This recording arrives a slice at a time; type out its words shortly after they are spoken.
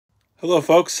Hello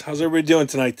folks, how's everybody doing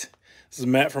tonight? This is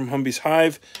Matt from Humby's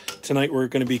Hive. Tonight we're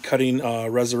going to be cutting a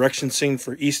resurrection scene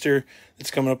for Easter. It's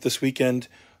coming up this weekend.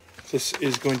 This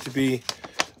is going to be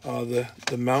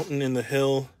the mountain and the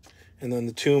hill, and then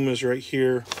the tomb is right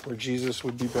here where Jesus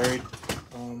would be buried.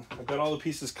 I've got all the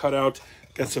pieces cut out,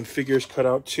 got some figures cut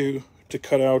out too, to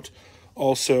cut out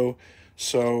also.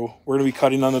 So we're going to be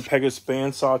cutting on the Pegas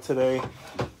bandsaw today.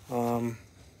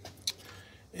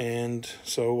 And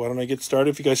so why don't I get started?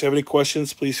 If you guys have any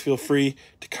questions, please feel free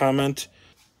to comment.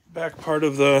 Back part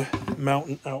of the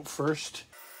mountain out first.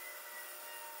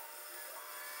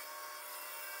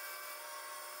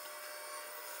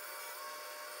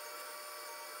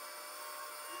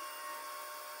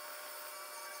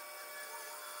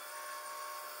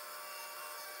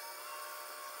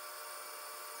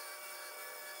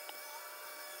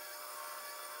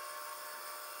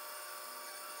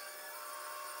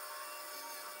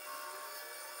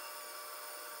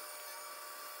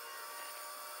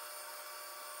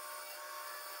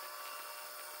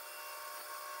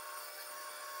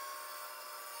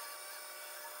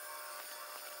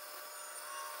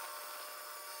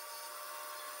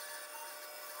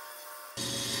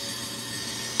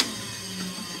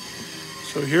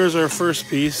 So here's our first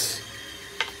piece.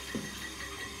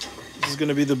 This is going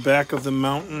to be the back of the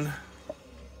mountain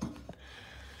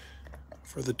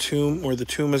for the tomb, where the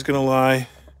tomb is going to lie.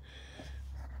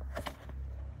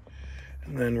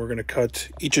 And then we're going to cut,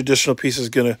 each additional piece is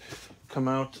going to come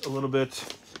out a little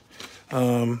bit.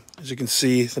 As you can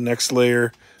see, the next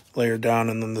layer down,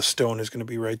 and then the stone is going to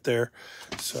be right there.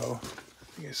 So I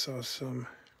think I saw some.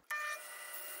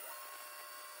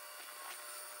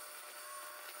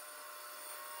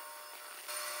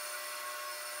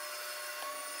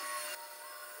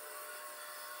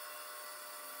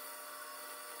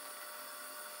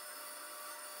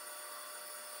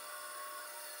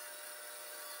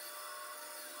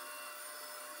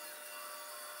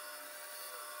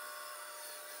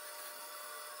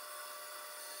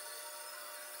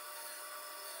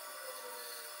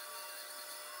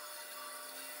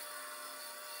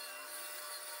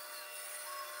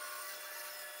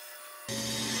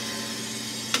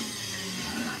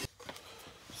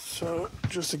 So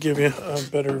just to give you a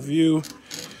better view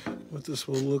what this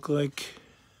will look like.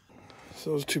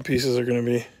 So those two pieces are going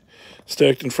to be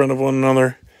stacked in front of one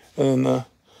another, and then the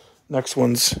next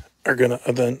ones are going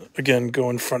to then again go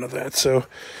in front of that. So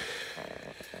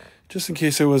just in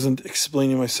case I wasn't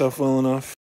explaining myself well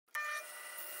enough.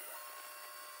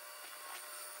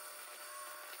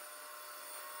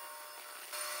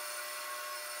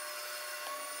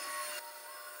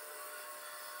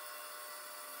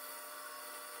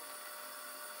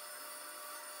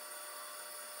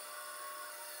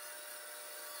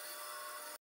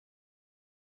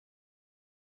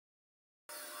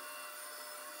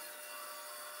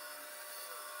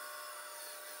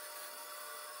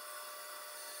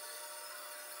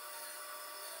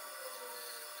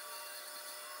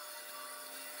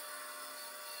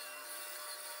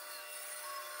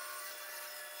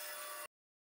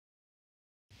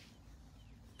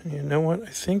 And you know what?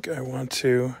 I think I want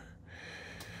to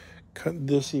cut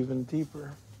this even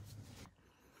deeper.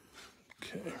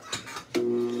 Okay.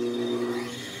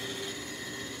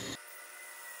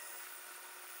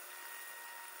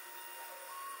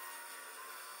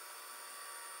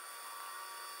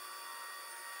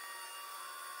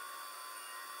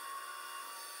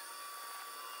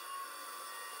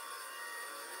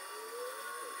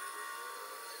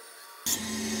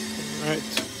 All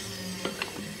right.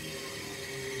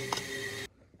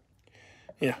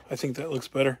 Yeah, I think that looks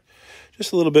better.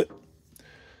 Just a little bit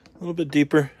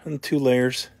deeper in 2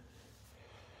 layers.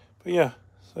 But yeah,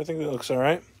 so I think that looks all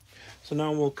right. So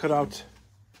now we'll cut out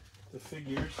the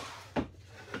figures. And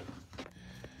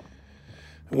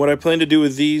what I plan to do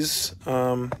with these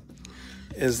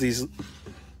is these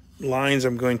lines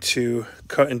I'm going to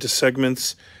cut into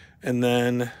segments, and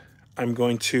then I'm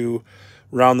going to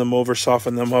round them over,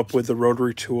 soften them up with the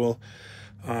rotary tool,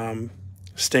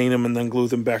 stain them, and then glue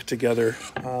them back together.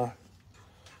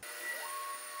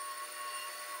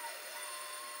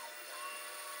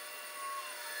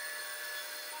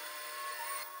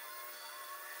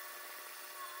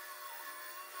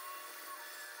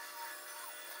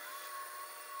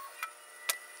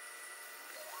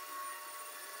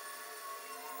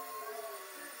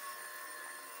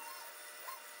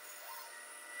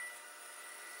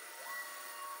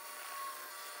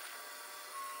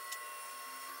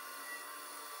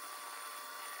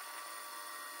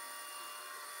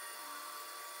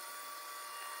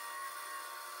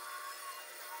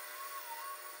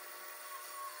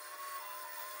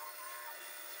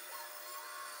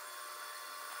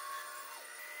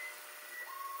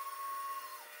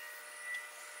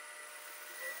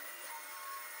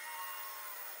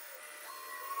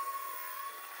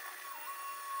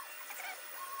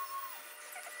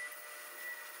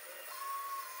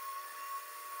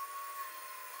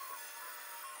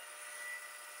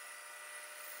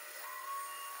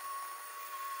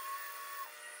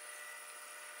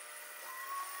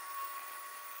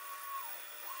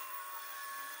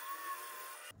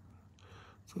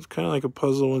 So it's kind of like a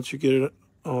puzzle once you get it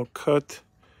all cut.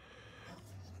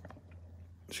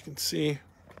 As you can see,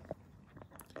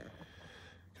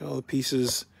 got all the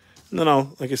pieces. And then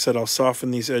like I said, I'll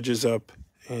soften these edges up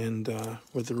and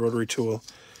with the rotary tool.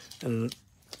 And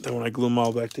then when I glue them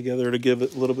all back together, to give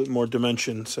it a little bit more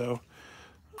dimension. So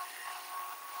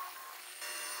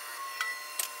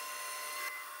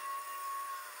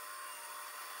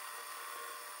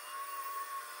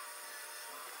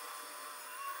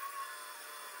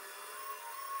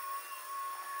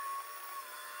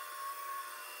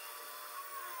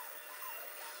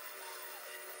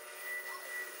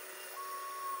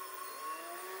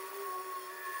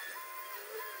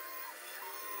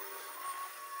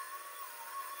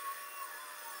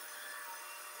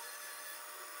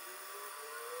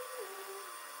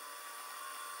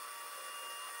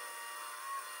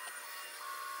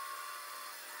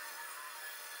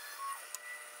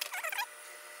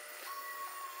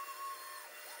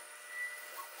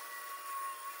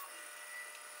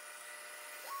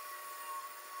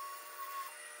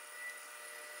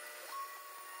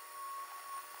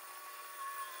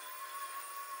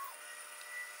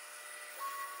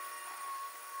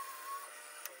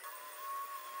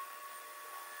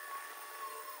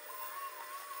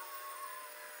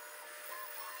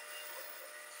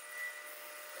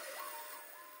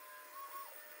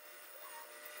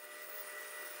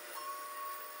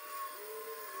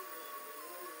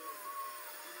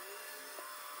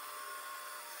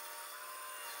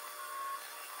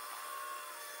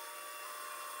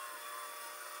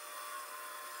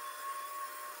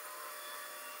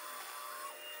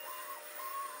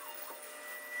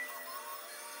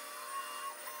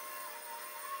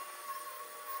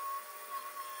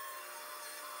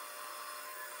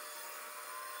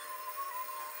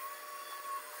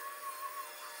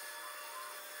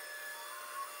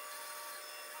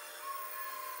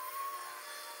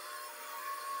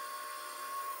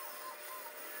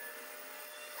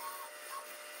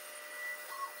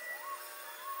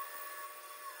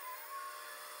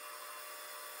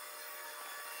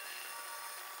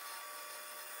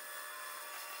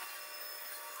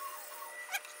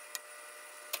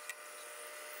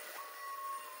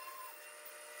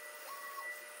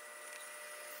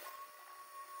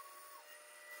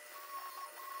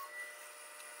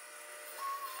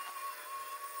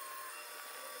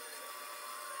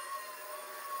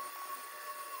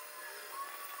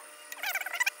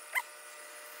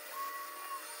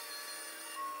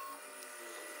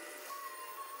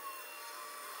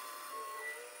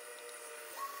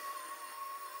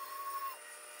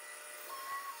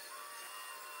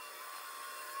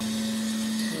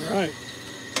all right.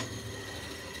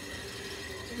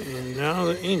 And now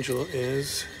the angel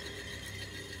is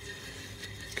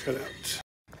cut out.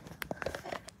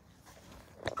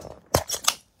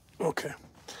 Okay.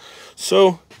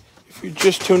 So if you're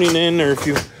just tuning in, or if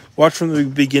you watch from the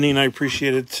beginning, I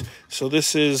appreciate it. So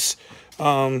this is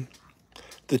the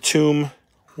tomb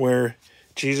where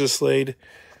Jesus laid.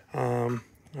 I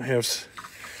have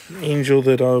an angel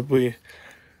that I'll be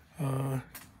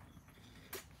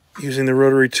using the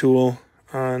rotary tool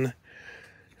on,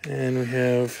 and we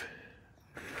have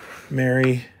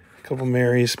Mary, a couple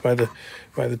Marys by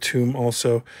the tomb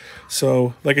also.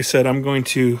 So like I said, I'm going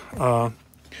to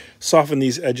soften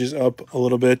these edges up a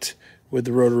little bit with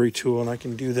the rotary tool, and I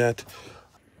can do that.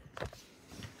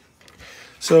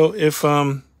 So if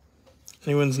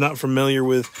anyone's not familiar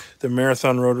with the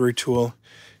Marathon rotary tool,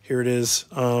 here it is.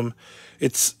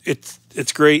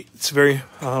 It's great. It's very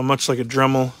much like a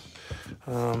Dremel,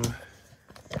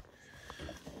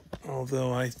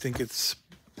 although I think it's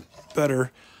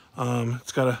better.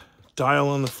 It's got a dial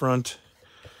on the front.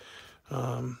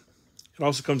 It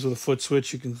also comes with a foot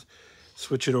switch. You can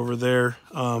switch it over there.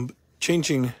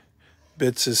 Changing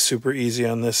bits is super easy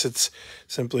on this. It's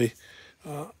simply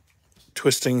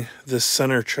twisting this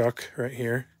center chuck right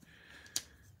here.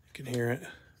 You can hear it.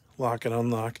 Lock and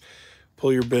unlock.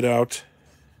 Pull your bit out.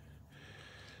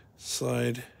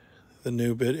 Slide the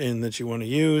new bit in that you want to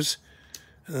use,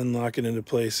 and then lock it into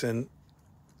place, and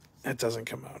it doesn't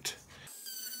come out.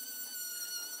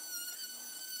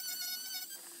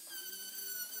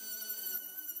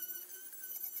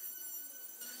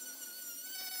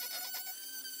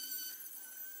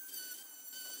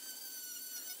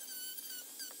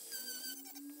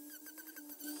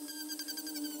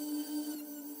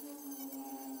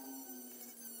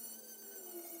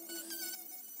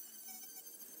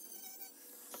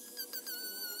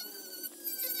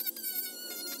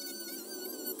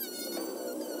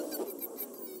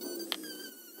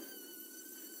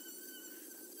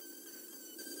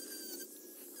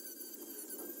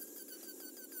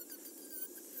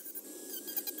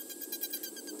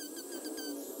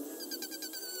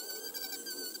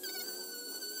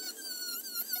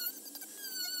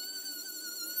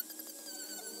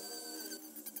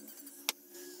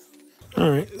 All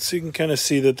right, so you can kind of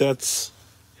see that that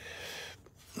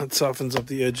softens up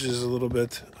the edges a little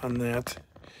bit on that.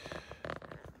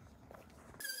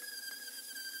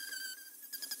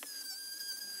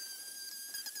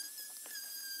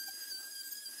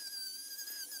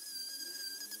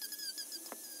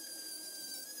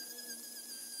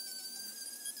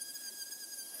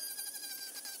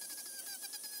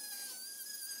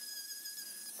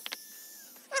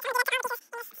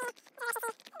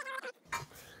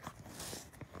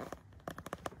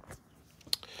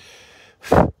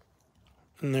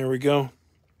 And there we go.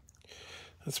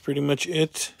 That's pretty much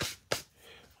it.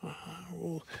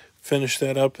 We'll finish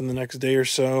that up in the next day or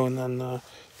so, and then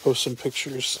post some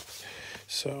pictures.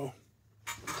 So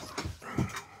I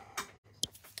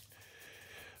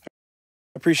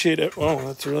appreciate it. Oh,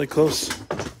 that's really close.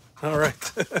 All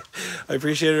right. I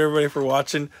appreciate everybody for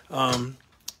watching.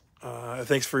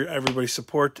 Thanks for everybody's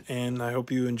support, and I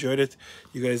hope you enjoyed it.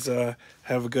 You guys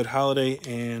have a good holiday,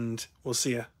 and we'll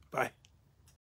see ya. Bye.